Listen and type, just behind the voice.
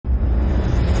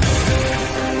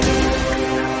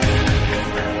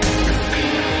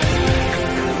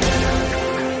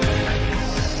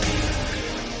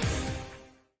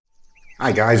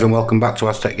Hi guys, and welcome back to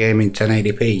Aztec Gaming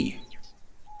 1080p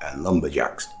and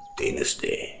Lumberjacks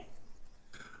Dynasty.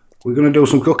 We're going to do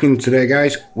some cooking today,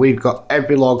 guys. We've got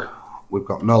every log. We've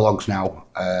got no logs now.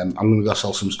 I'm going to go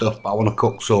sell some stuff, but I want to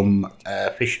cook some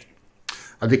fish.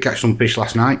 I did catch some fish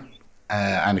last night,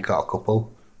 and I caught a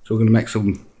couple. So we're going to make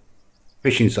some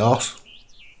fishing sauce.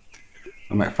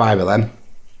 I'll make 5 of them.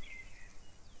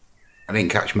 I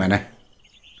didn't catch many.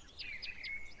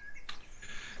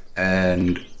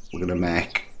 And we're going to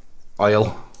make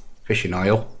oil, fishing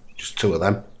oil, just 2 of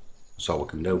them. That's all we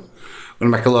can do. We're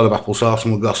going to make a load of applesauce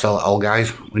and we'll go sell it all,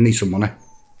 guys. We need some money.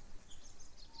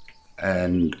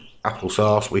 And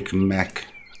applesauce, we can make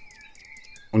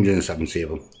 170 of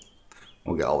them.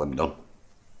 We'll get all them done.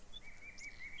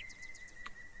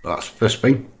 That's the first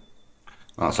thing.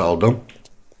 That's all done.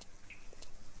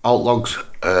 Alt logs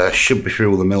should be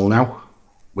through the mill now.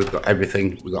 We've got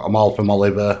everything. We've got them all from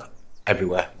Oliver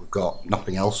everywhere. We've got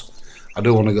nothing else. I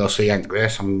do want to go see Aunt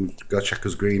Grace. I'm going to go check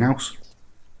his greenhouse.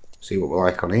 See what we're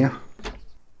like on here.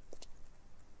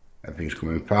 Everything's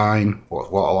coming fine. What's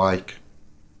water like?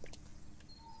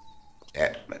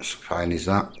 Yeah, as fine as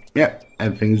that. Yeah,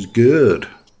 everything's good.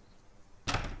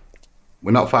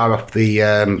 We're not far off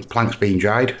the planks being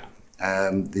dried.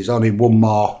 There's only one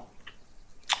more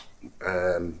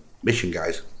mission,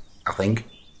 guys, I think.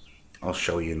 I'll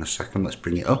show you in a second. Let's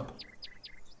bring it up.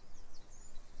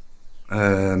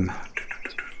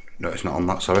 No, it's not on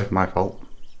that, sorry, my fault.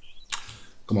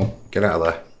 Come on, get out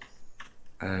of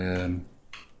there.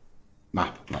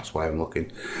 Map, that's why I'm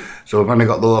looking. So we've only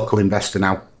got the local investor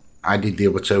now. I did the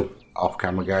other 2 off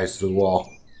camera, guys. The one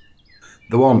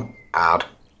hard.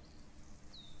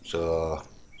 So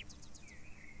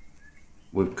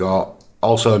we've got,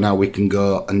 also now we can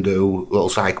go and do little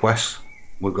side quests.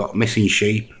 We've got missing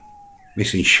sheep,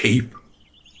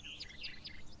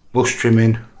 bush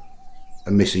trimming,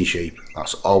 and missing sheep.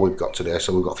 That's all we've got today.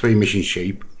 So we've got 3 missing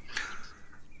sheep.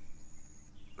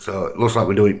 So it looks like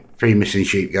we're doing 3 missing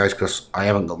sheep, guys, because I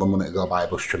haven't got the money to go buy a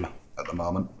bush trimmer at the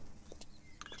moment.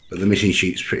 But the missing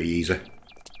sheep's pretty easy.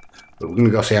 But we're going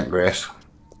to go see Aunt Grace,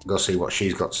 go see what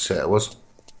she's got to say to us.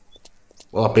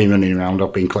 Well, I've been running around,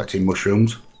 I've been collecting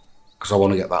mushrooms, because I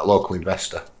want to get that local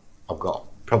investor. I've got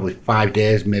probably 5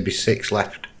 days, maybe 6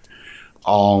 left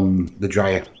on the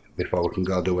dryer before we can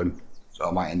go do him. So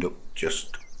I might end up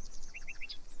just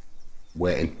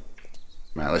waiting.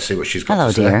 Right, let's see what she's got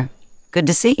to say. Hello, dear. Good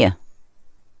to see you.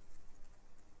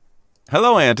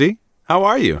 Hello, Auntie. How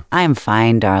are you? I am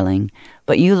fine, darling,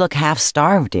 but you look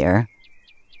half-starved, dear.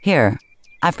 Here,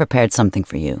 I've prepared something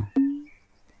for you.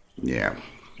 Yeah,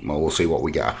 well, we'll see what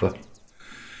we get after.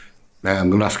 I'm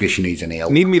going to ask her if she needs any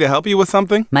help. Need me to help you with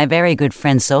something? My very good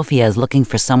friend Sophia is looking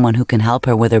for someone who can help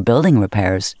her with her building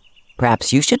repairs.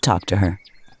 Perhaps you should talk to her.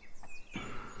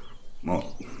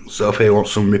 Well, Sophie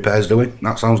wants some repairs doing.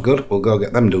 That sounds good. We'll go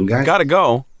get them done, guys. Gotta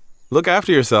go. Look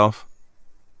after yourself.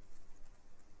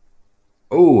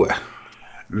 Oh,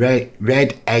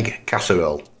 red egg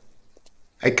casserole.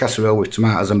 Egg casserole with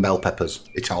tomatoes and bell peppers,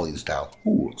 Italian style.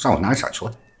 Ooh, sounds nice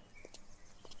actually.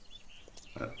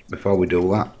 Before we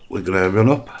do that, we're gonna run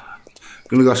up.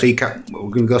 We're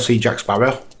gonna go see Jack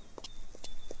Sparrow,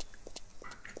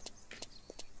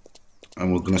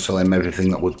 and we're gonna sell him everything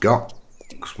that we've got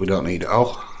because we don't need it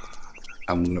all.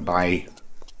 I'm gonna buy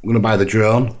the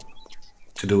drone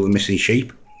to do the missing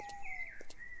sheep,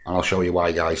 and I'll show you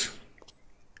why, guys.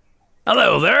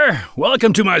 Hello there.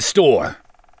 Welcome to my store.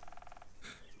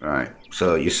 Right,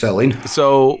 so you're selling.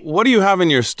 So, what do you have in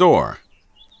your store?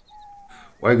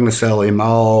 We're going to sell him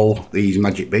all these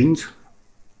magic beans.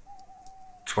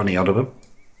 20 odd of them.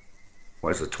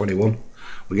 Where's the 21?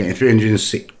 We're getting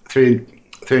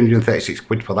 336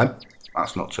 quid for them.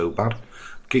 That's not too bad.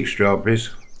 Keep strawberries.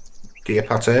 Deer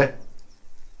pate.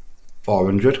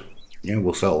 400. Yeah,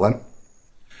 we'll sell them.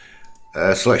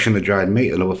 Selection of dried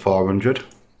meat, another 400.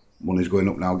 Money's going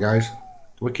up now, guys.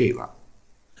 Do we keep that?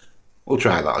 We'll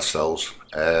try that ourselves.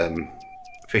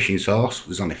 Fishing sauce,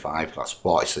 there's only 5. That's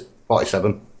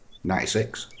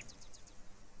 47.96.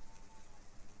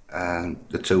 And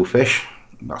the 2 fish,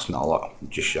 that's not a lot,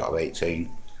 just short of 18.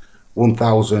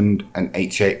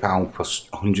 £1,088 for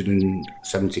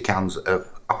 170 cans of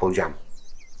apple jam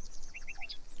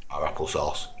or apple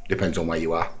sauce, depends on where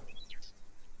you are.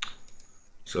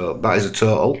 So that is a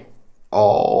total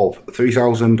of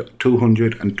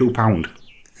 £3,202.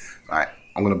 Right,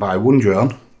 I'm going to buy 1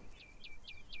 drone.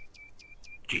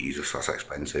 Jesus, that's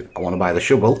expensive. I want to buy the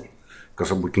shovel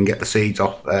because we can get the seeds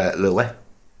off Lily.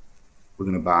 We're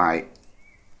going to buy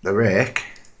the rake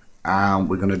and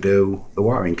we're going to do the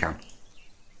watering can.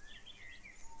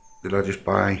 Did I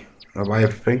buy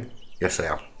everything? Yes, I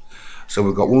have. So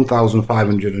we've got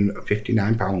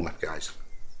 £1,559 left, guys.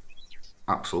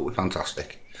 Absolutely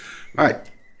fantastic. Right,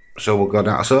 so we'll go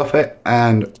down to Sophie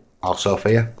and our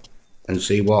Sophia and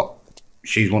see what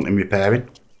she's wanting repairing.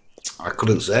 I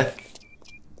couldn't say,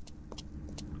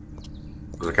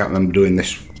 because I can't remember doing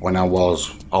this when I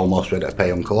was almost ready to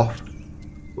pay Uncle off.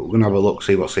 But we're going to have a look,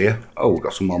 see what's here. Oh, we've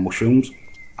got some more mushrooms.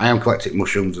 I am collecting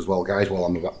mushrooms as well, guys, while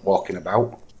I'm walking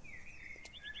about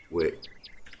with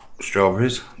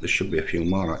strawberries. There should be a few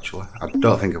more, actually. I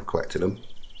don't think I've collected them.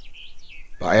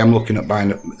 But I am looking at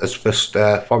buying a first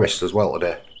forest as well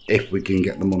today, if we can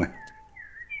get the money.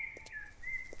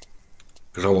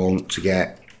 Because I want to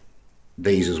get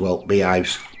these as well,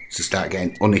 beehives, to start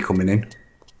getting honey coming in.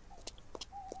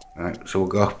 Right, so we'll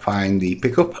go find the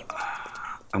pickup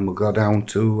and we'll go down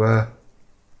to, well,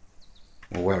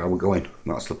 where are we going?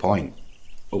 That's the point.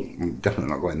 Oh, I'm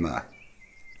definitely not going there.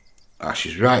 Ah,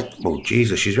 she's right. Oh,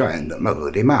 Jesus, she's right in the middle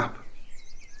of the map.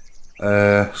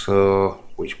 So,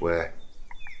 which way?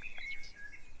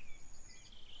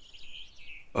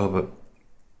 Over.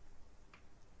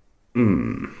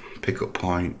 Pickup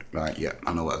point. Right, yeah,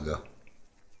 I know where to go.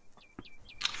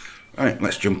 Right,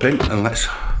 let's jump in and let's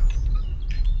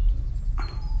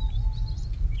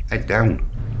head down.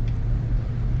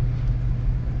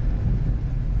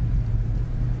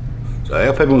 So I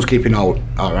hope everyone's keeping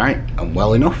alright and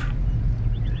well enough.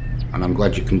 And I'm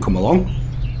glad you can come along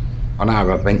on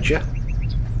our adventure.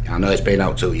 I know it's been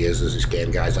out 2 years as this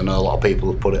game, guys. I know a lot of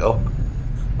people have put it up,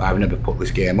 but I've never put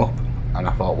this game up. And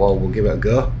I thought, well, we'll give it a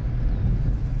go.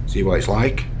 See what it's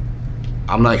like.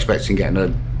 I'm not expecting getting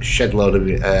a shed load of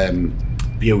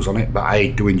views on it, but I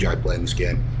do enjoy playing this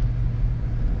game.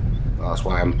 That's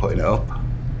why I'm putting it up.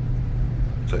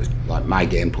 So it's like my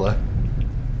gameplay.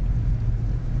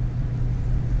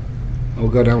 We'll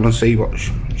go down and see what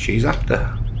she's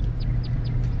after.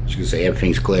 As you can see,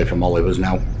 everything's clear from Oliver's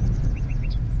now.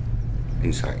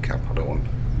 Insight cap. I don't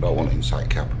want insight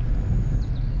cap.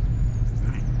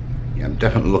 Yeah, I'm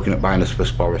definitely looking at buying a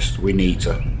first forest. We need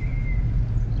to.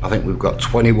 I think we've got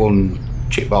 21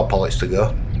 chipboard pallets to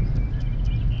go.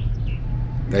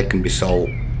 They can be sold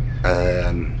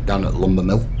down at Lumber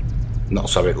Mill. Not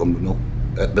sorry, at Lumber Mill.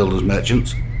 At Builders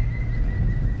Merchants.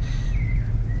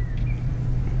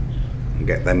 And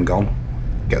get them gone.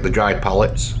 Get the dried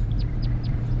pallets.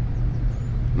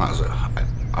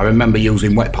 I remember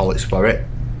using wet pallets for it,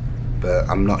 but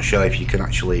I'm not sure if you can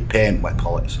actually paint wet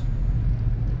pallets.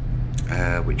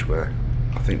 Which way?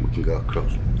 I think we can go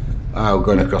across. Oh, we're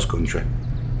going across country.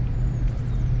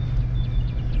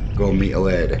 Go and meet a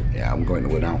lady. Yeah, I'm going to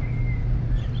her now.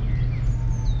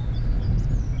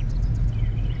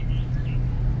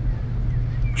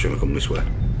 Shouldn't have come this way.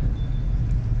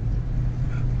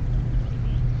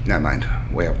 Never mind.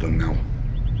 Way I've done now.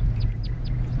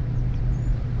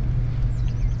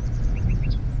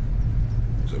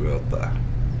 There's a road there.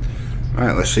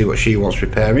 Right, let's see what she wants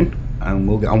repairing, and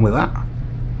we'll get on with that.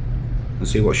 And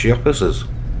see what she offers us.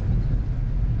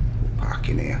 We'll park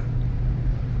in here.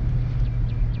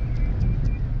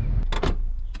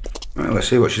 Right, let's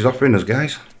see what she's offering us,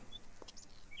 guys.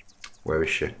 Where is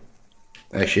she?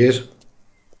 There she is.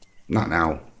 Not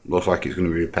now. Looks like it's going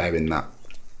to be repairing that.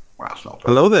 Well, that's not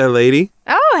Hello there, lady.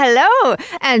 Oh, hello.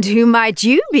 And who might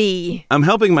you be? I'm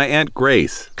helping my Aunt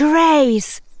Grace.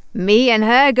 Grace. Me and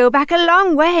her go back a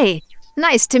long way.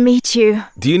 Nice to meet you.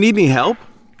 Do you need any help?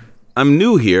 I'm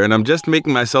new here and I'm just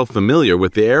making myself familiar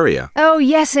with the area. Oh,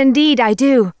 yes, indeed, I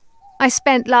do. I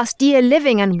spent last year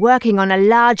living and working on a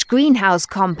large greenhouse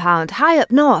compound high up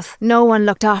north. No one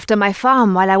looked after my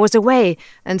farm while I was away,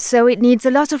 and so it needs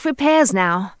a lot of repairs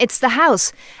now. It's the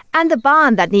house and the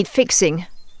barn that need fixing.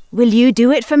 Will you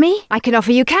do it for me? I can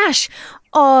offer you cash,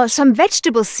 or some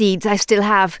vegetable seeds I still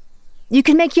have. You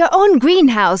can make your own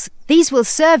greenhouse. These will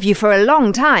serve you for a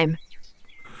long time.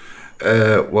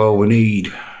 Well, we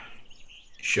need...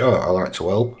 Sure, I'd like to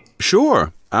help.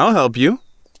 Sure, I'll help you.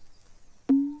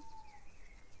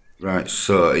 Right,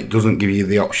 so it doesn't give you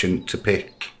the option to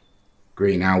pick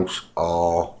greenhouse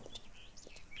or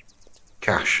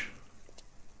cash.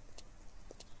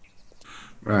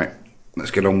 Right,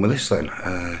 let's get on with this then.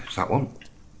 Is that one?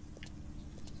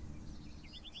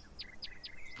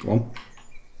 Come on.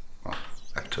 Oh,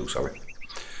 F2, sorry.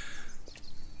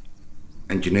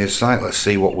 Engineer's site, let's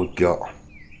see what we've got.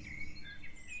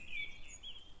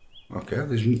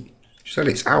 Okay, she said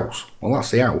it's house. Well,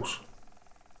 that's the house.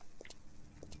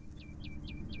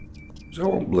 Is that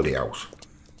one bloody house?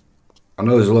 I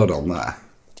know there's a load on there.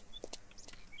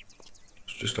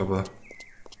 Let's just have a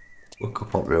look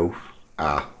up on roof.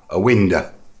 Ah, a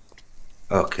window.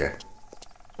 Okay.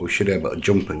 We should be able to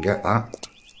jump and get that.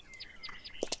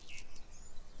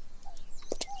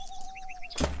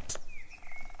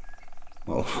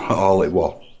 all it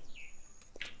was.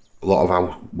 A lot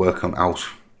of work on house.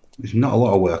 There's not a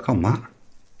lot of work on that.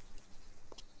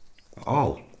 At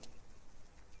all.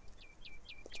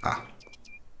 Ah.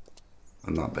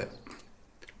 And that bit.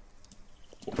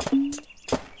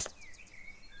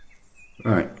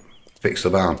 Right. Fix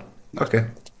the barn. Okay.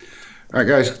 Right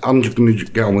guys, I'm just going to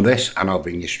get on with this and I'll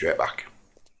bring you straight back.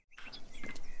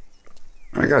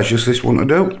 Right guys, just this one to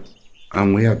do.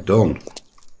 And we are done.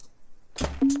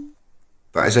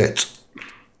 That is it.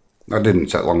 That didn't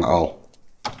take long at all.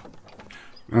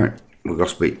 Right, we've got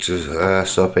to speak to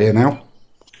Sophia now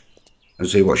and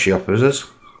see what she offers us.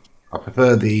 I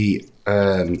prefer the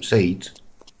seeds.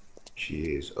 She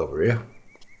is over here.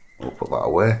 We'll put that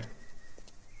away.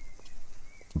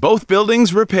 Both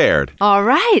buildings repaired. All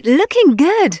right, looking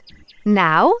good.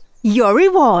 Now, your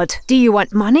reward. Do you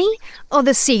want money or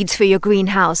the seeds for your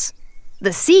greenhouse?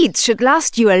 The seeds should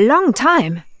last you a long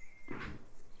time.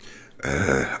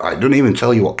 I don't even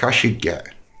tell you what cash you'd get.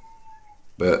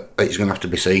 But it's going to have to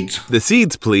be seeds. The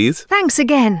seeds, please. Thanks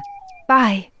again.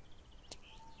 Bye.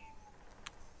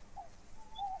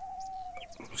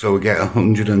 So we get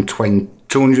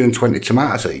 220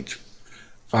 tomato seeds.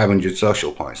 500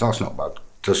 social points. That's not bad.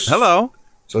 Hello.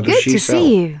 So does Good she to sell?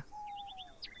 see you.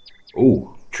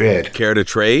 Ooh, trade. Care to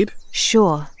trade?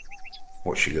 Sure.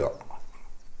 What's she got?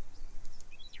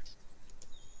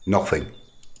 Nothing.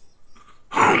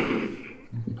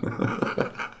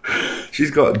 She's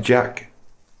got Jack.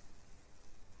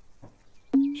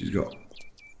 She's got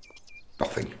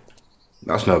nothing.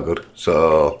 That's no good.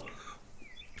 So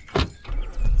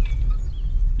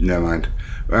never mind.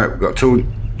 Right, we've got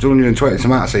 220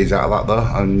 tomato seeds out of that though,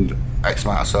 and X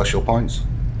amount of social points.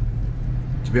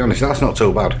 To be honest, that's not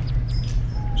too bad.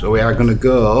 So we are going to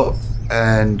go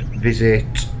and visit.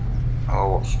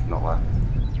 Oh, what's not there?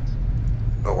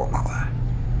 Oh, what's not there?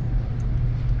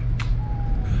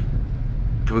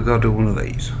 Do we go do one of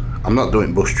these? I'm not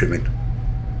doing bush trimming.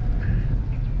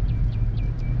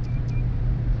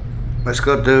 Let's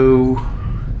go do.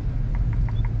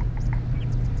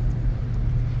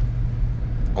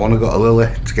 I want to go to Lily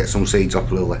to get some seeds off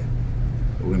Lily.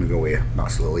 We're going to go here.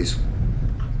 That's Lily's.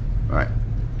 Right.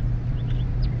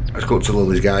 Let's go to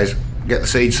Lily's, guys. Get the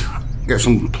seeds. Get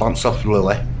some plants off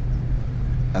Lily.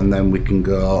 And then we can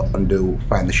go and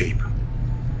find the sheep.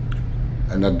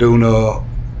 And I do know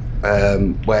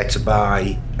where to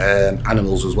buy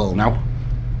animals as well now.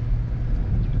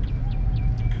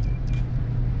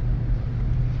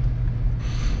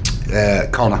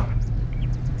 Connor.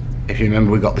 If you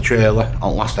remember, we got the trailer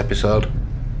on last episode.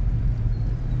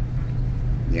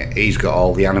 Yeah, he's got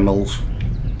all the animals.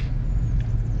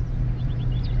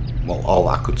 Well, all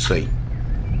I could see.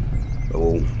 So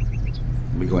we'll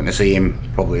be going to see him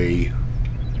probably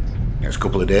next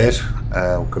couple of days.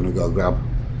 We're going to go grab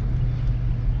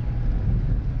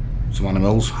some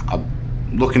animals. I'm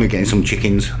looking at getting some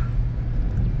chickens,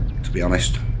 to be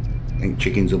honest. I think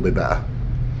chickens will be better.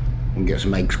 And get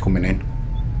some eggs coming in.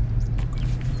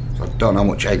 So I don't know how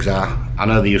much eggs are. I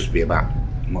know they used to be about,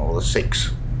 what was it,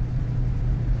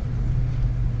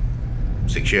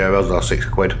 €6 or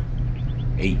 £6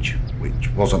 each,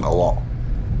 which wasn't a lot.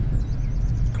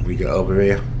 Can we get over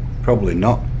here? Probably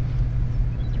not.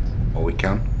 Or we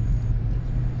can.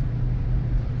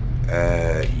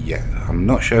 Yeah, I'm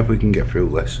not sure if we can get through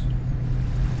this.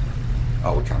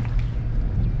 Oh, we can.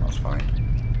 That's fine.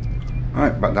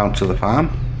 Alright, back down to the farm.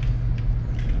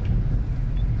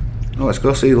 Oh, let's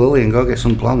go see Lily and go get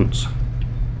some plants.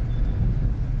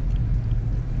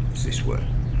 It's this way.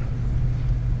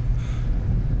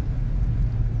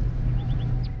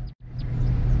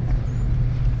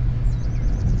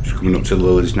 Just coming up to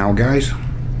Lily's now, guys.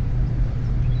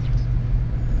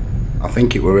 I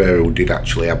think it were her who did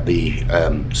actually have the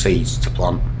seeds to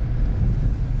plant.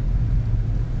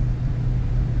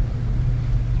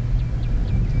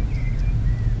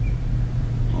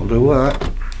 I'll do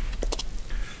that.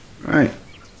 Right.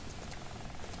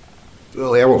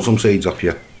 Lily, I want some seeds off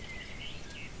you.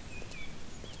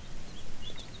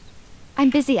 I'm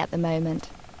busy at the moment.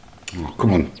 Oh,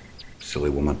 come on, silly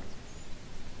woman.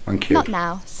 Thank you. Not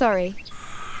now, sorry.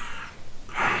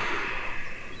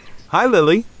 Hi,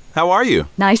 Lily. How are you?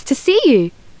 Nice to see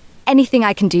you. Anything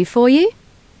I can do for you?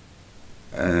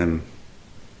 I'd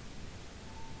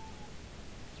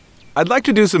like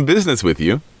to do some business with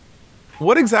you.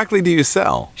 What exactly do you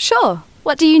sell? Sure.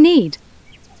 What do you need?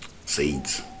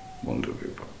 Seeds. 1, 2, 3,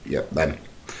 4. Yep, them.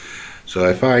 So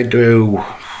if I do,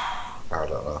 I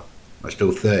don't know, let's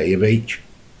do 30 of each.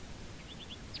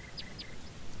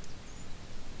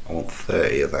 I want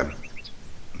 30 of them.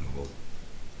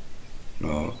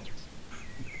 No.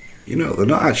 You know, they're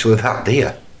not actually that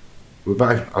dear. We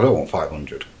buy. I don't want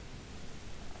 500.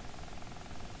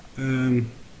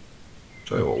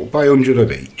 So what, we'll buy 100 of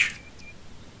each.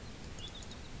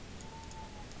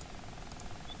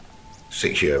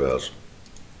 €6.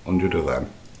 100 of them.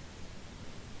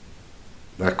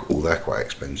 They're quite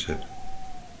expensive.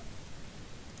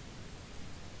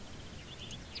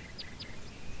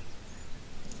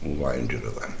 We'll buy 100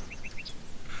 of them.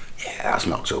 Yeah, that's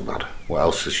not so bad. What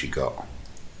else has she got?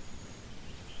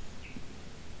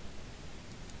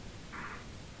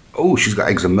 Oh, she's got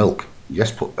eggs and milk.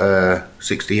 Yes, put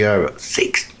 €60.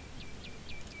 6.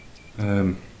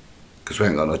 Because we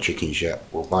ain't got no chickens yet.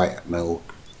 We'll buy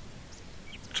milk.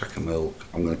 Take a milk.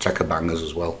 I'm going to take a bangers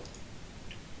as well.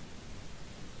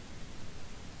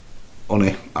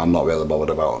 Honey, I'm not really bothered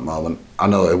about at the moment. I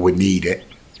know we need it.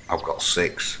 I've got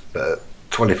 6, but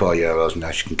 €24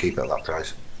 now. She can keep it at that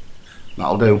price.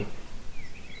 That'll do.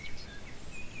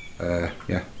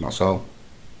 Yeah, that's all.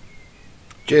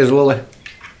 Cheers, Lily.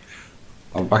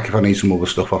 I'll be back if I need some other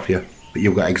stuff off you. But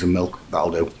you've got eggs and milk.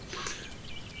 That'll do.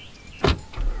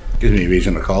 Gives me a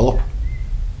reason to call up.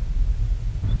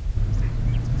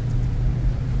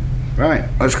 Right,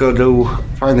 let's go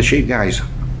find the sheep, guys.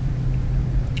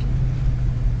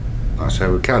 Like I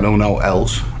said, we can't do no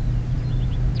else.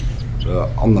 So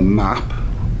on the map,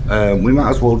 we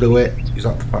might as well do it. Is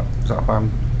that fine?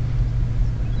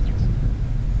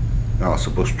 No, it's a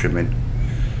bush trimming.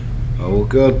 So we'll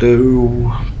go do.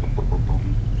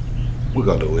 We'll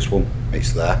go do this one.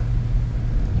 It's there.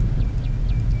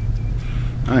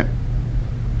 Right.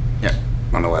 Yeah,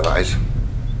 I know where that is.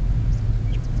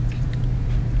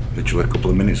 Literally a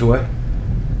couple of minutes away.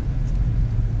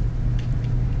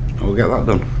 And we'll get that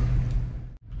done.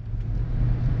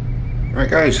 Right,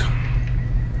 guys. I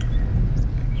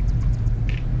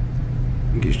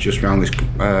think it's just round this.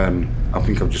 I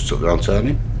think I've just took the wrong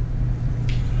turning.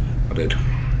 I did.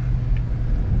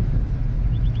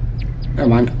 Never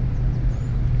mind.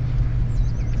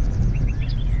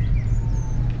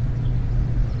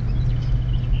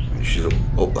 She's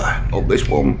up there, up this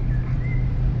one.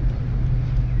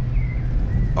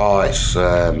 Oh, it's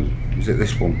is it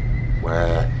this one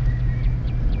where?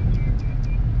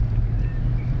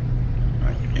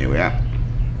 Right, here we are.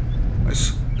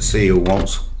 Let's see who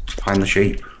wants to find the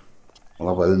sheep. We'll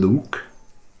have a look.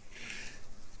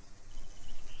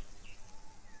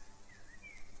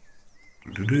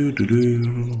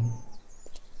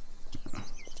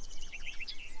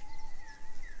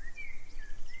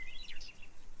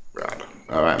 Right.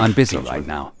 All right. I'm busy right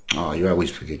now. Oh, you're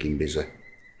always freaking busy.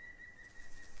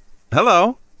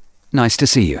 Hello. Nice to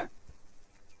see you.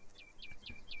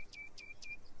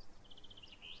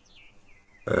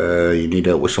 You need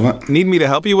help with something? Need me to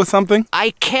help you with something?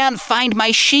 I can't find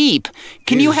my sheep.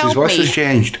 Can you help His voice me? has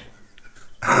changed.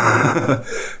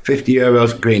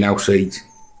 €50 greenhouse seeds.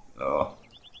 Oh.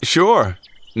 Sure.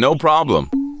 No problem.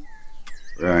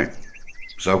 Right.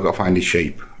 So I've got to find his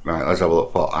sheep. Right, let's have a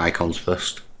look for icons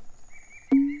first.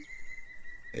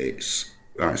 It's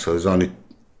right, so there's only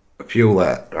a few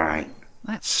there. Right.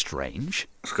 That's strange.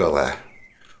 Let's go there.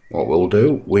 What we'll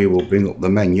do, we will bring up the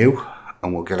menu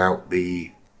and we'll get out the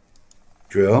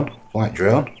drone, flight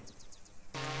drone.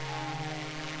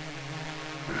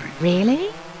 Really?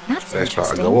 That's First part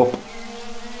to interesting. go up.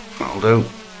 That'll do.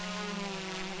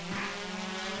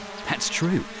 That's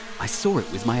true. I saw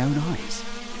it with my own eyes.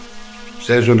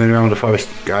 Saves running around the forest.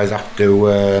 Guys have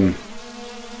to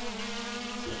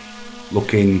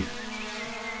looking,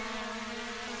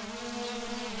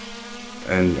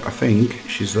 and I think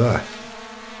she's there.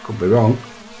 Could be wrong.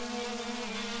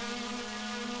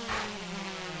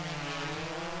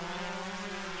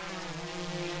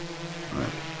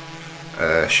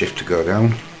 Right. Shift to go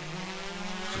down.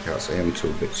 I can't see him,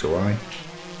 too bit too high.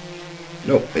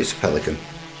 Nope, it's a pelican.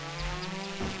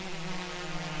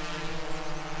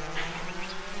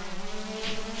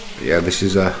 But yeah, this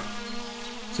is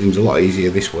seems a lot easier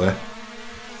this way.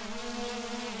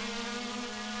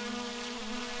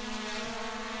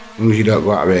 As long as you don't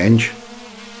go out of range,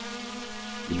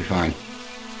 you'll be fine.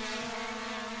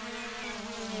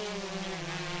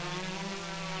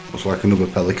 Looks like another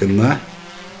pelican there.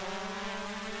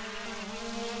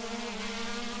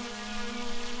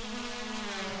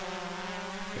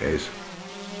 It is.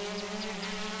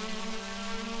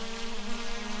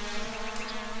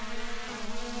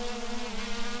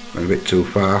 Went a bit too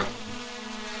far.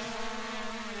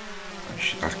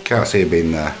 I can't see it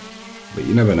being there, but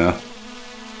you never know.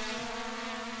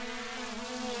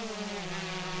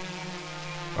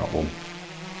 That one.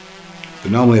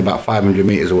 They're normally about 500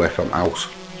 metres away from the house.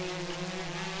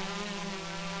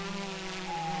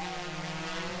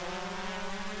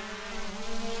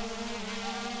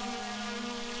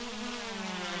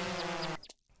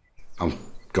 I've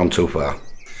gone too far.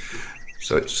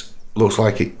 So it's looks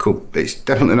like it could. It's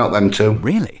definitely not them two.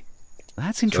 Really?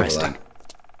 That's It's over interesting. there.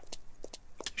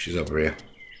 She's over here.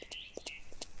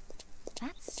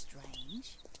 That's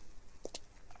strange.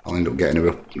 I'll end up getting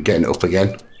it up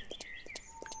again.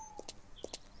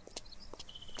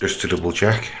 Just to double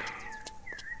check.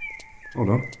 Hold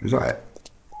on, is that it?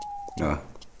 No.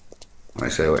 Like I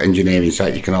say, engineering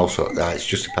site, you can also. It's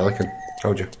just a pelican.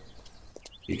 Told you.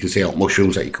 You can see out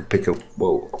mushrooms that you could pick up.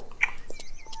 Whoa.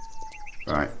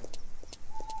 Right.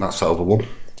 That's that other one.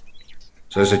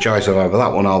 So there's a choice of either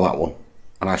that one or that one.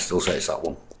 And I still say it's that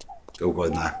one. Still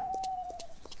going there.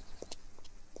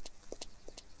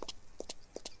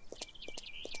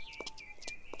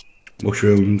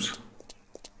 Mushrooms.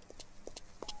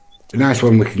 Be nice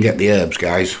when we can get the herbs,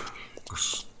 guys.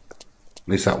 'Cause at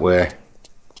least that way.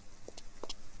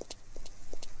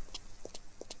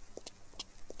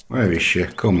 Where is she?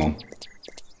 Come on.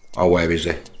 Oh, where is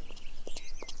he?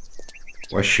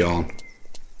 Where's Sean?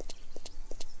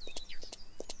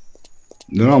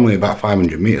 They're normally about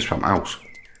 500 metres from house.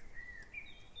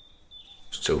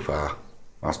 It's too far.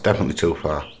 That's definitely too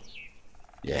far.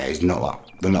 Yeah, he's not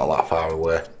that. They're not that far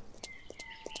away.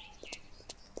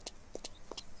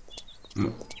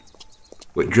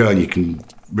 With drone, you can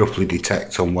roughly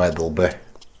detect on where they'll be.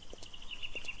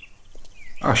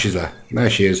 Oh, she's there. There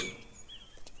she is.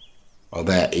 Oh,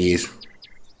 there he is.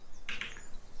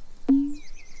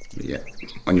 But yeah,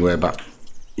 on your way back,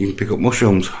 you can pick up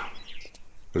mushrooms.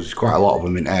 Because there's quite a lot of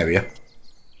them in the area.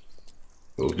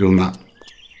 But we've done that.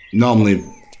 Normally,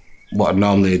 what I'd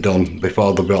normally have done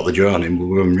before they brought the drone in, we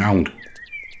were running round.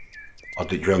 Or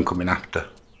did drone come in after?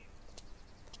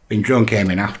 When drone came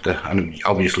in after, and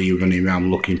obviously you're running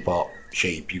around looking for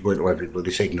sheep, you're going to every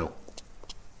bloody signal.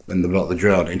 When they brought the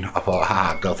drone in, I thought,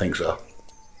 I don't think so.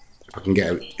 If I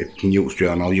can use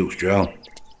drone, I'll use drone.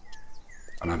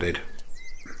 And I did.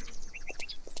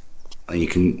 And you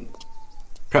can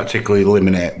practically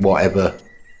eliminate whatever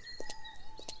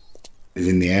is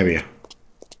in the area.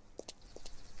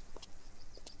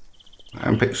 I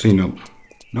haven't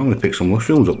normally pick some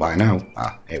mushrooms up by now.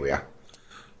 Ah, here we are.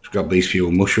 Let's grab these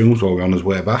few mushrooms while we're on his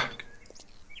way back.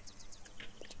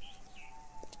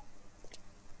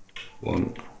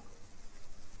 One.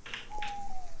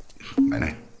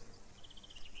 Many.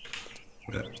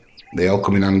 Yeah. They all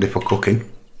come in handy for cooking.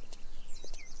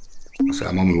 So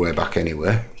I'm on my way back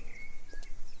anyway.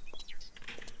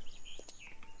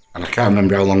 And I can't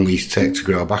remember how long these take to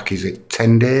grow back. Is it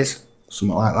 10 days?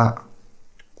 Something like that?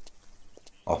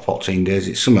 Or 14 days?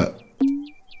 It's something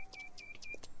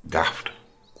daft.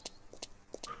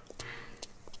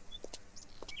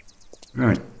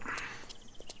 Right.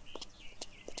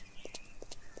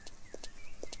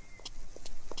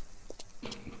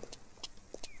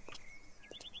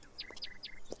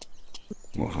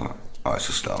 What's that? Oh, it's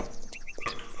a stone.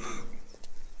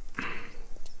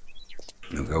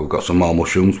 There we go, we've got some more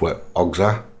mushrooms where hogs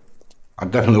are. I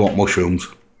definitely want mushrooms.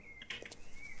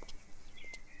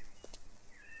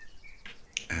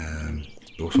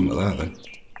 Go something there then.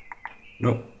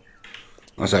 Nope.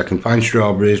 Like I say, I can find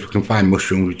strawberries, we can find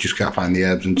mushrooms, we just can't find the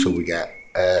herbs until we get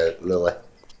Lily.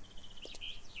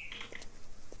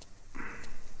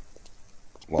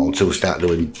 Well, until we start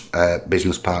doing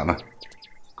business partner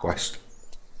quest.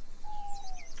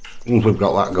 Once we've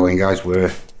got that going, guys,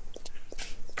 we're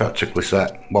practically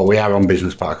set. Well, we are on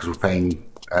business partner because we're paying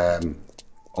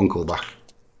Uncle back.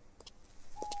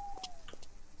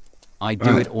 I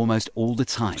do it almost all the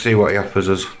time. See what he offers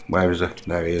us. Where is he?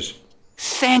 There he is.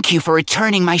 Thank you for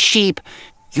returning my sheep.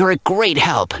 You're a great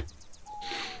help.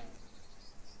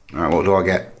 Alright, what do I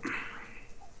get?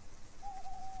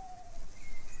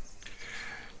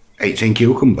 18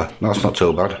 cucumber. That's not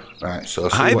too bad. Right, so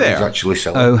see Hi what there. he's actually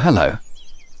selling. Oh, hello.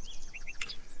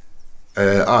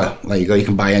 Oh, there you go. You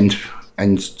can buy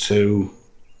ends to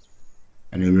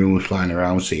any rumours flying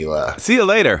around. See you later. See you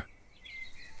later.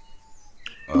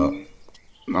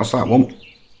 That's that one.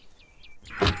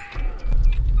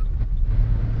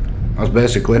 That's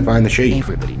basically find the sheep.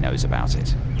 Everybody knows about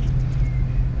it.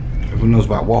 Everyone knows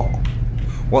about what?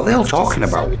 What are they all talking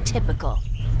about? So typical.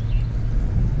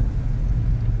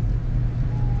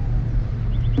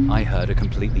 I heard a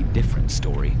completely different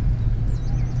story.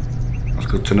 That's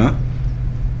good to know.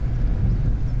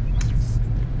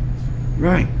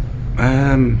 Right.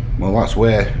 Well, that's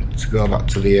where to go back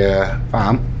to the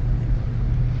farm.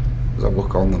 Let's have a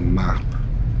look on the map.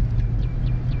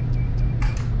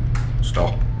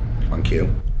 Stop. Thank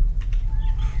you.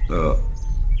 So,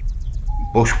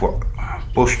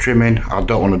 bush trimming. I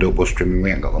don't want to do bush trimming.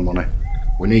 We ain't got the money.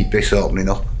 We need this opening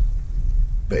up.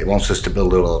 But he wants us to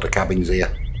build a load of cabins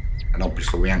here. and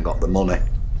obviously we ain't got the money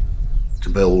to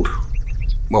build.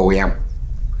 Well, we haven't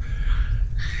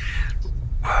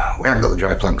got the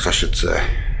dry planks, I should say.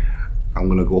 I'm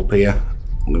gonna go up here.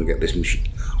 I'm gonna get this machine.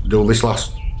 Do this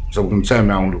last. So we're gonna turn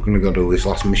around. We're gonna go do this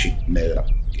last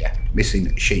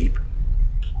missing sheep,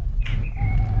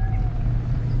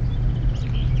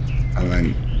 and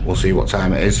then we'll see what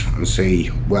time it is and see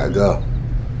where to go.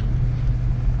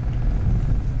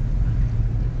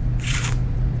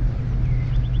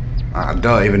 I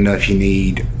don't even know if you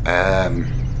need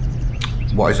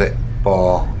what is it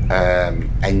for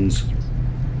ends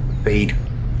feed.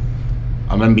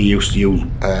 I remember you used to use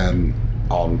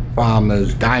on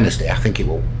Farmers Dynasty, I think it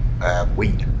was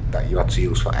wheat that you had to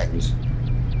use for ends.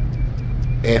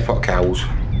 Here for cows,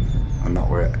 and that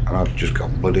were it. And I've just got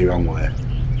bloody wrong way.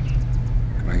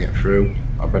 Can I get through?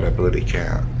 I bet I bloody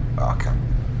can't. Oh, I can.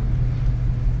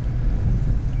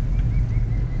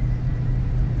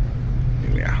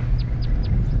 Here we are.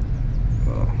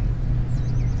 Oh.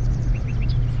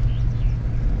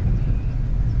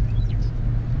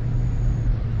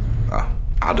 Ah,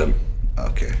 Adam.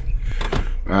 Okay.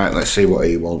 Right, let's see what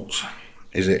he wants.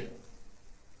 Is it?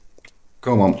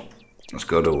 Come on. Let's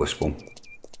go do this one.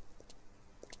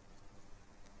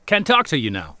 Can't talk to you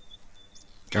now.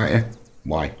 Can't you?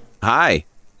 Why? Hi.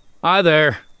 Hi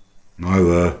there. Hi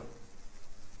there.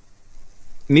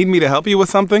 Need me to help you with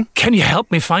something? Can you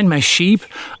help me find my sheep?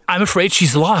 I'm afraid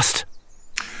she's lost.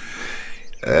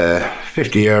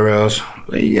 50 euros.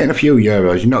 You're getting a few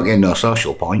euros. You're not getting no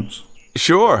social points.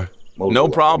 Sure. No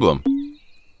problem.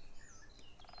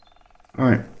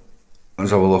 Alright.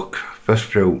 Let's have a look. First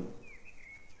fruit.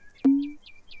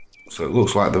 So it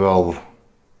looks like they're all...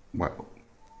 Well,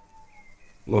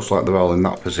 looks like they're all in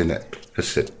that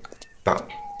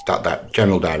that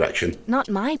general direction. Not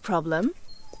my problem.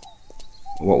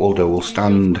 What we'll do, we'll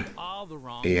stand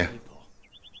here.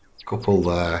 Couple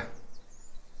there.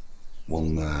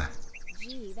 One there.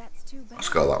 Gee, that's too bad. Let's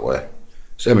go that way.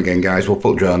 Same again, guys. We'll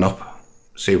put drone up.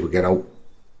 See if we get out.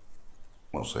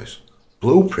 What's this?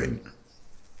 Blueprint.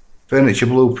 Furniture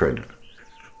blueprint.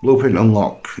 Blueprint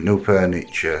unlock. New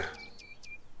furniture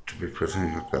to be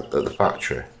presented at the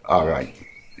factory. Alright.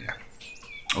 Yeah.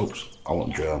 Oops. I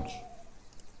want drone.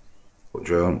 Put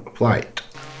drone. Apply it.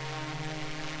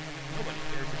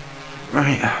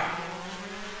 Right.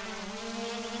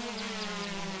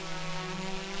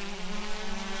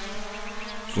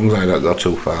 As long as I don't go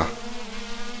too far.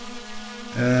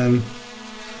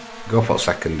 Go for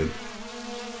seconding.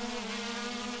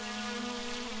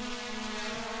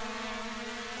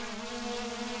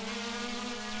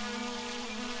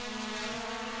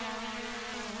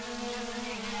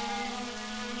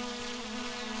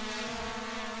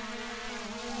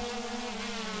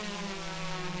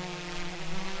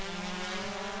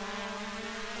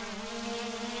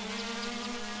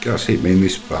 Can't see me in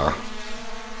this bar.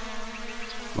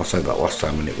 I said that last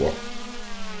time and it was.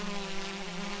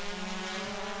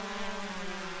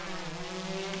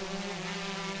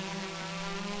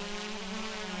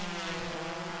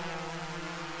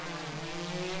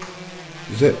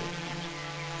 Is it?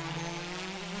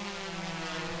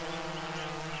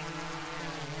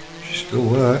 She's still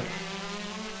there.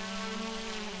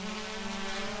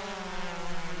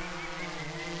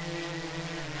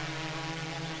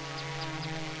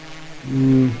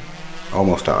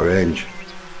 Almost out of range.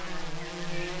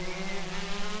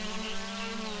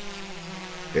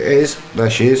 It is. There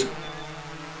she is.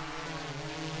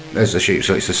 There's the sheep,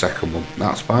 so it's the second one.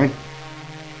 That's fine.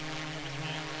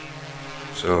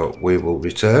 So we will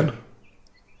return.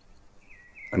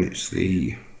 And it's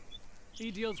the...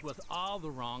 He deals with all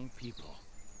the wrong people.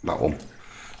 That one.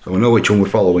 So we know which one we're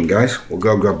following, guys. We'll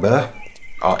go grab Bear.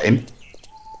 Or him.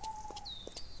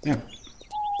 Yeah.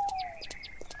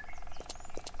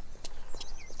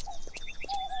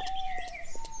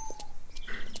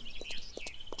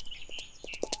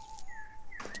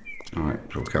 Alright,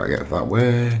 so we can't get that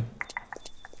way.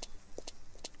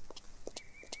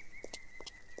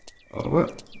 Over.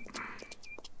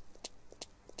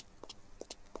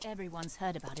 Everyone's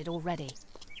heard about it already.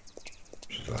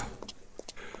 She's there.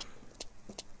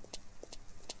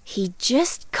 He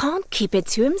just can't keep it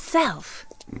to himself.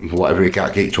 Whatever he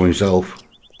can't keep to himself.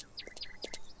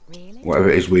 Really? Whatever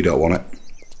it is, we don't want it.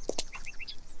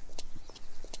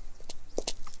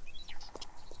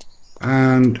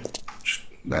 And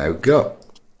there we go.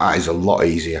 That is a lot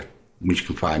easier when you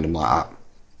can find them like that.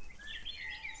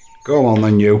 Go on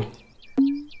then, you.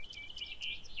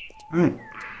 Right.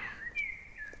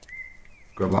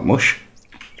 Grab that mush.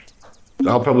 So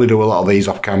I'll probably do a lot of these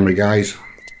off camera, guys.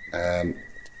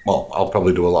 Well, I'll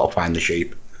probably do a lot of find the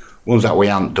sheep. Ones that we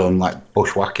haven't done, like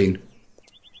bushwhacking.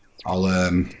 I'll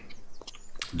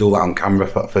do that on camera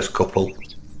for the first couple.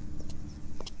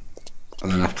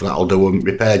 And then after that I'll do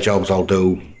repair jobs, I'll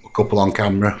do a couple on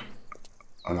camera.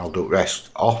 And I'll do the rest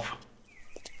off.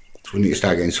 So we need to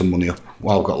start getting some money up.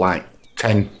 Well, I've got like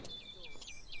 10.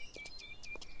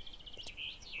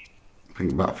 I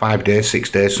think about 5 days,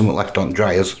 6 days, something left on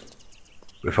dryers.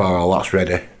 Before all that's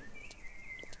ready.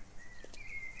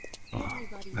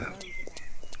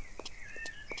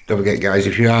 Don't forget guys,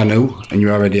 if you are new and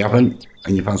you already haven't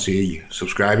and you fancy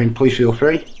subscribing, please feel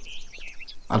free.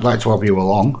 I'd like to have you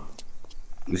along.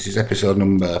 This is episode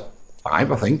number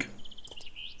 5, I think.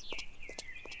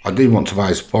 I did want to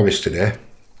buy Forest today,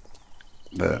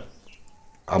 but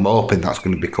I'm hoping that's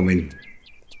going to be coming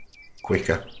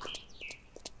quicker.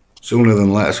 Sooner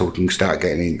than later, so we can start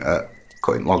getting in,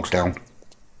 cutting logs down.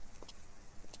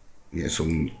 Get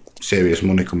some serious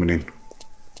money coming in.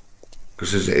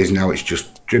 Because as it is now, it's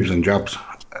just dribs and drabs,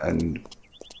 and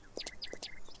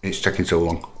it's taking so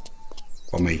long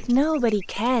for me. Nobody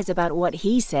cares about what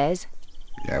he says.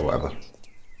 Yeah, whatever.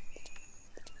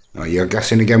 Oh, you're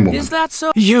guessing again, woman. Is that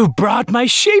so? You brought my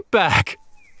sheep back!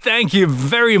 Thank you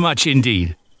very much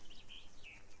indeed.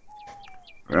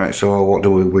 Right, so what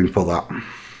do we win for that?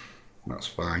 That's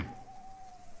fine.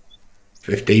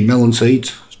 15 melon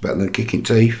seeds. It's better than kicking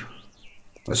teeth.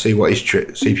 Let's see what his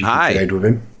trick. See if you can trade with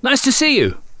him. Nice to see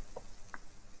you.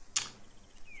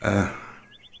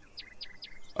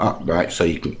 Right, so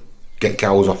you can get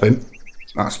cows off him.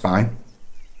 That's fine.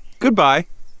 Goodbye.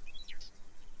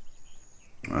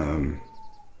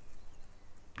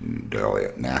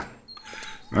 Nah.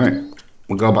 Right,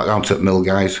 we'll go back down to the mill,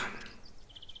 guys.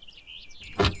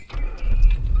 And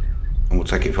we'll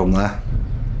take it from there.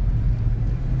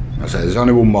 Like I said, there's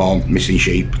only one more missing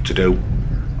sheep to do.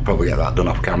 I'll probably get that done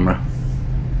off camera.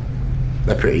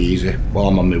 They're pretty easy. While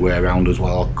I'm on my way around as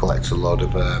well, I'll collect a load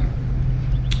of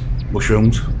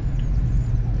mushrooms.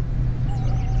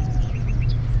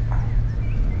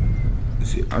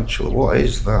 Is it actually, what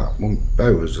is that? One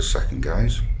bear was a second,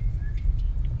 guys.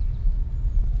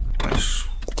 Nice.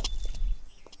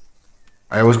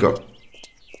 I always got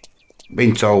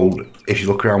been told if you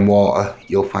look around water,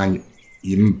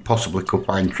 you possibly could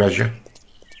find treasure.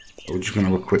 So we're just gonna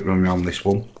have a quick run around this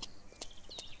one,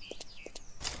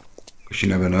 because you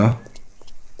never know.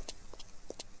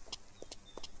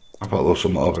 I thought there was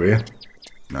something over here.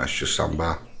 No, it's just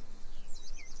sandbar.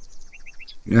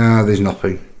 Nah, there's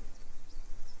nothing.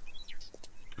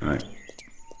 Right,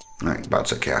 back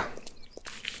to the car.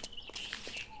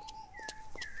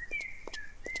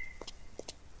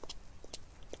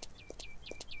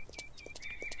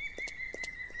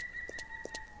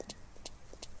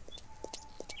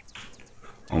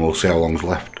 And we'll see how long's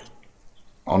left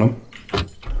on them.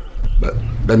 But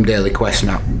them daily quests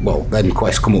now, well, them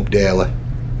quests come up daily.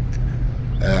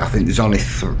 I think there's only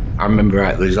I remember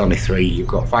right, there's only 3. You've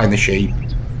got find the sheep,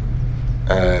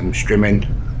 strimming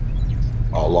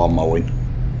or lawn mowing,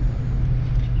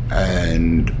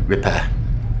 and repair.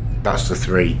 That's the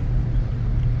 3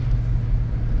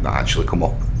 that actually come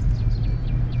up.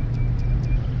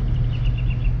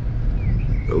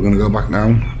 So we're gonna go back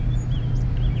down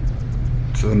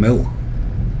to the mill.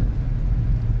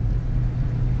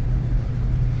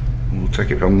 We'll take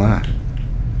it from there.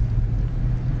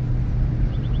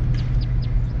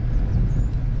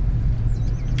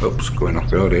 Oops, going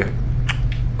off road here.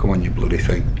 Come on, you bloody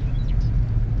thing.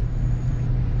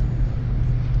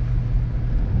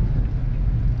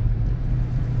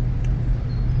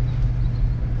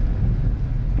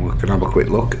 We can have a quick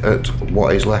look at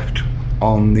what is left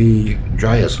on the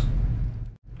dryers.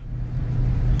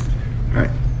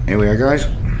 Right, here we are, guys.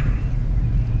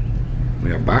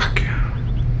 We are back.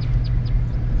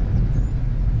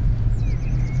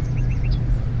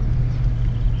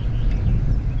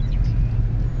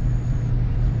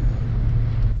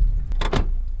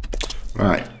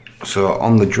 Right, so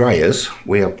on the dryers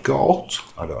we have got,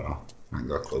 I don't know, I ain't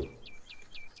got a clue.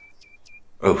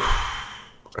 Oh,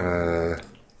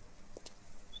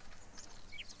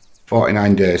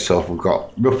 49 days, so we've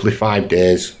got roughly 5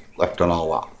 days left on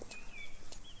all that.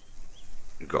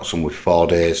 We've got some with 4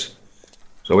 days,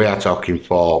 so we are talking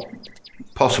for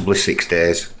possibly 6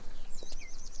 days.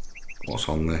 What's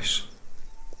on this?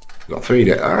 We've got 3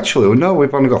 days. Actually, no,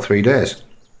 we've only got 3 days.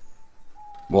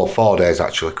 Well, 4 days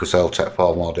actually, because they'll take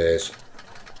 4 more days.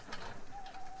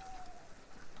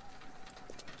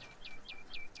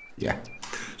 Yeah.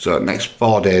 So next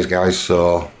 4 days, guys.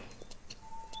 So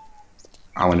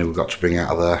how many we've got to bring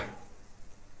out of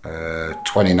there?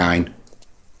 29.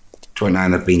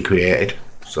 29 have been created.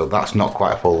 So that's not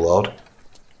quite a full load.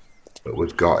 But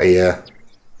we've got here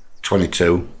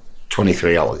 22,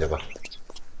 23 altogether.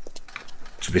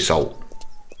 to be salt.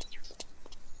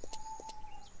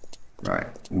 Right,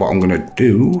 what I'm going to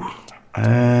do,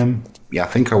 yeah, I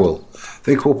think I will. I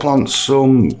think we'll plant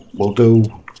some, we'll do,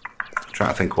 try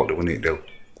to think what do we need to do.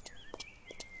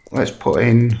 Let's put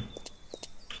in,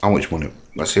 how much money,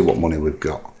 let's see what money we've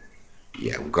got.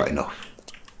 Yeah, we've got enough.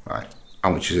 Right,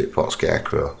 how much is it for a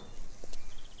scarecrow?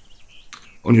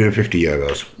 150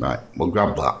 euros, right, we'll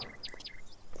grab that.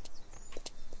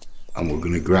 And we're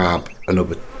going to grab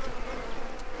another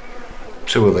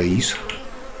 2 of these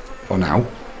for now.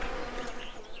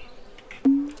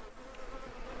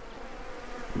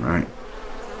 Right,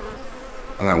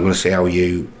 and I'm going to see how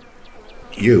you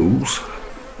use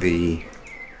the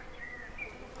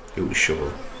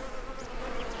shovel.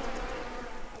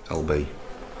 LB.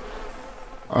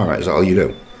 Alright, is that all you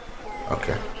do?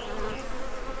 Okay.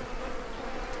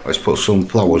 Let's put some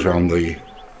flowers around the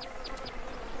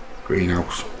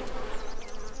greenhouse.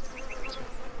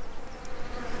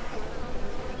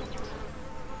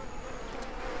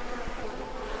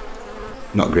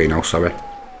 Not greenhouse, sorry.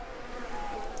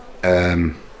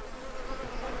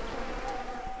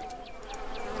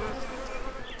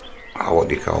 Oh, what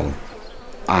do you call them?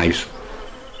 Hives.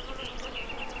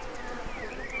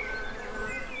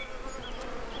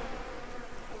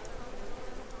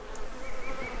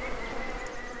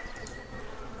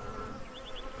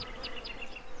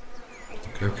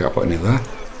 Okay, we can't put any there.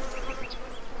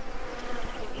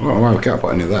 Oh, well, we can't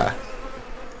put any there.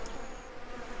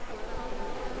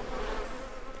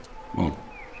 Oh.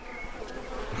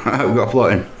 We've got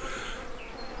floating.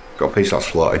 Got a piece that's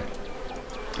floating.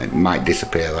 It might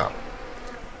disappear, that.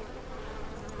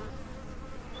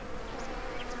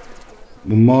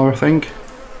 One more, I think.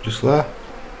 Just there.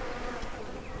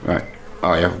 Right.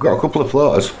 Oh yeah, I've got a couple of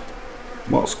floaters.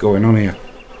 What's going on here?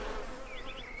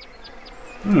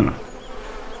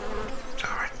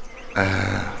 Sorry.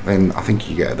 Then I think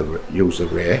you get the use the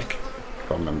rake,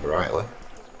 if I remember rightly.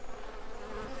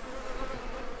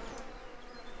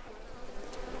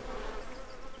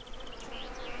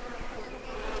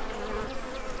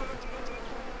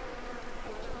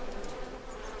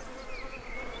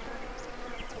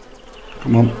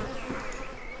 Come on.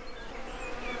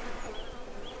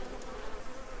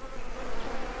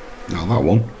 Now that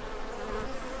one.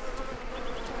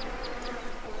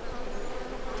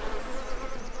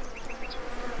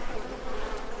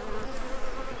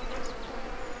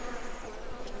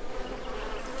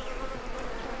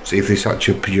 See if this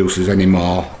actually produces any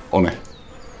more honey.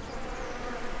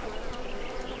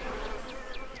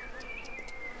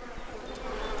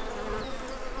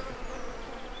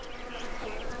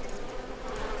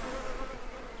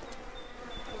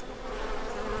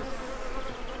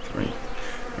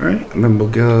 Right, and then we'll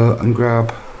go and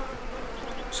grab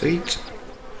seeds.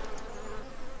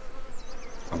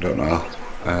 I don't know.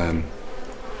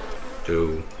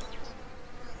 Do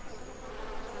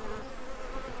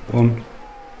 1,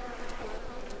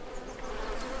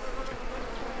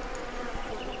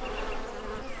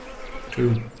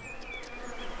 2,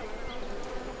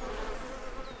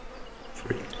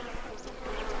 3.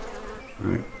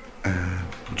 Right,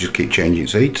 just keep changing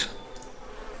seeds.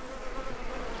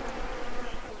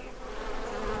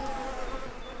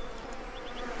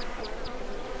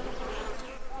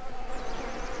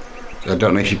 I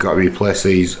don't know if you've got to replace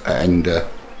these at end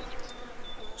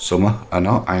summer or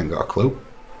not. I ain't got a clue.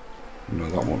 No,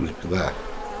 that one's there.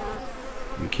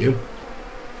 Thank you.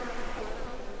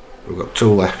 We've got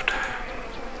 2 left.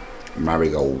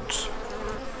 Marigolds.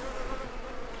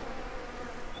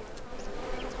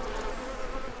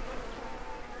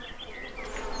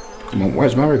 Come on,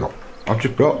 where's marigold? I've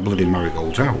just brought bloody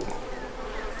marigolds out.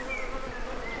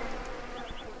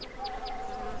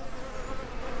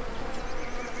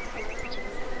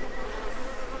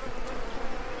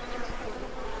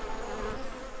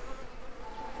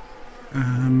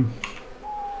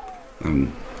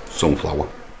 And sunflower.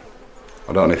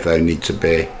 I don't know if they need to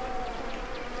be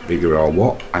bigger or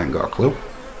what. I ain't got a clue.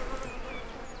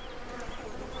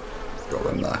 Got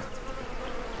them there.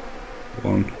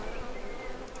 1,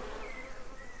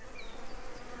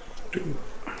 2,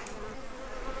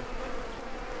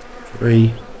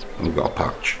 3. And we've got a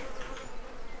patch.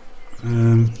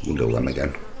 We'll do them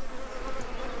again.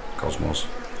 Cosmos.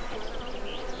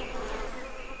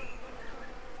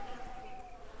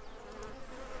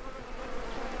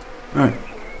 Right,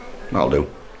 that'll do.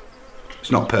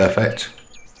 It's not perfect,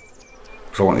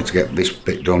 because I wanted to get this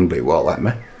bit done, but it won't let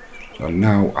me. So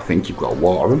now I think you've got to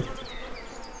water them.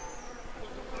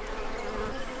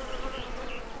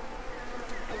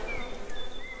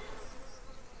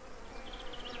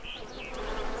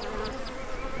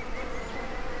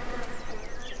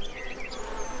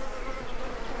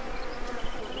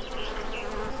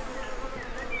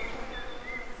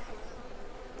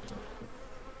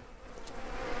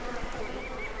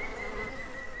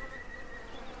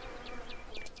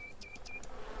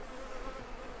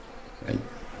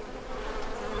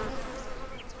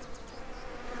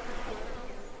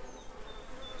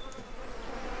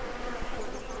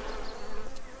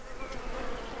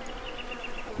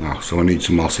 so I need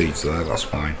some more seeds there, that's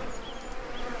fine.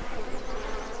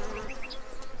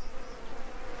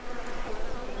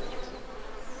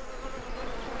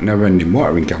 Never ending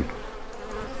watering can.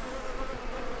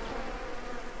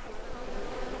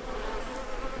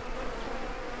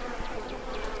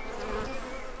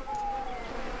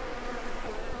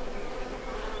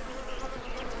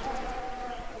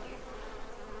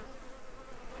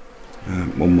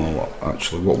 One more,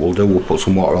 actually. What we'll do, we'll put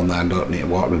some water on there and don't need to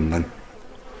water them then.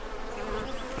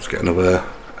 Let's get another,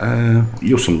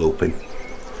 use some looping.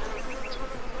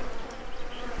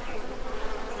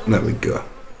 There we go.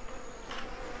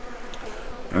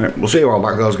 Alright, we'll see how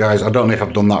that goes, guys. I don't know if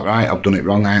I've done that right, I've done it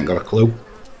wrong, I ain't got a clue.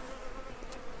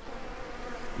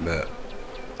 But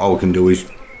all we can do is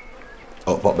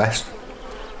hope for best.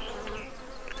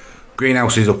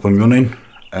 Greenhouse is up and running.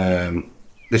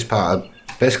 This part,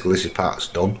 basically this part's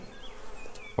done.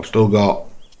 I've still got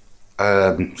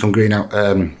some greenhouse,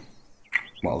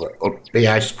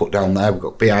 beehives to put down there. We've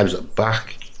got beehives at the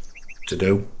back to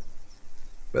do.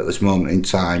 But at this moment in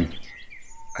time,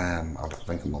 I don't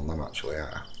think I'm on them actually,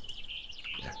 yeah.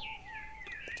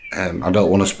 I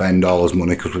don't want to spend all this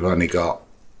money because we've only got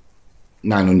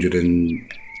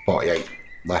 948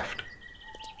 left.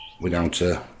 We're down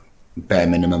to bare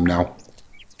minimum now.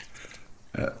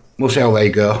 We'll see how they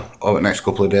go over the next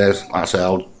couple of days. Like I say,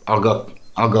 I'll go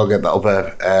get that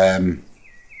other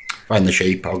find the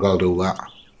sheep. I'll go do that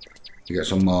to get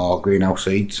some more greenhouse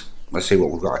seeds. Let's see what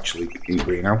we've got actually in the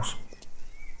greenhouse,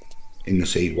 in the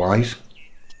seed wise,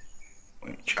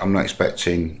 which I'm not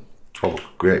expecting to have a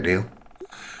great deal.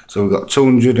 So we've got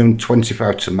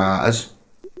 225 tomatoes,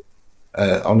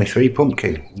 only 3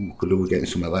 pumpkin. Could do with getting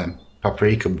some of them.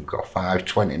 Paprika, we've got 5,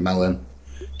 20 melon,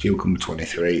 cucumber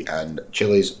 23, and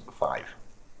chilies 5.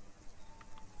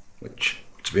 Which,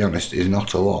 to be honest, is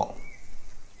not a lot.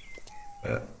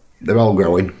 They're all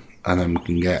growing, and then we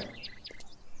can get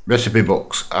recipe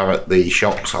books are at the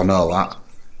shops. I know that.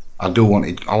 I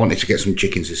wanted to get some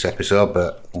chickens this episode,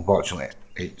 but unfortunately,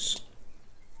 it's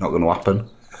not going to happen.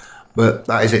 But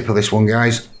that is it for this one,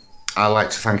 guys. I'd like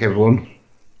to thank everyone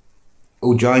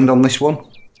who joined on this one.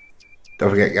 Don't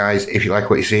forget, guys, if you like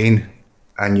what you're seeing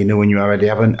and you're new and you already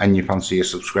haven't and you fancy a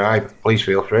subscribe, please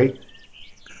feel free.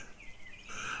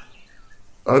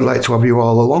 I'd like to have you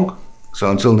all along.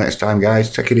 So until next time, guys,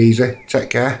 take it easy, take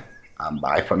care, and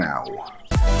bye for now.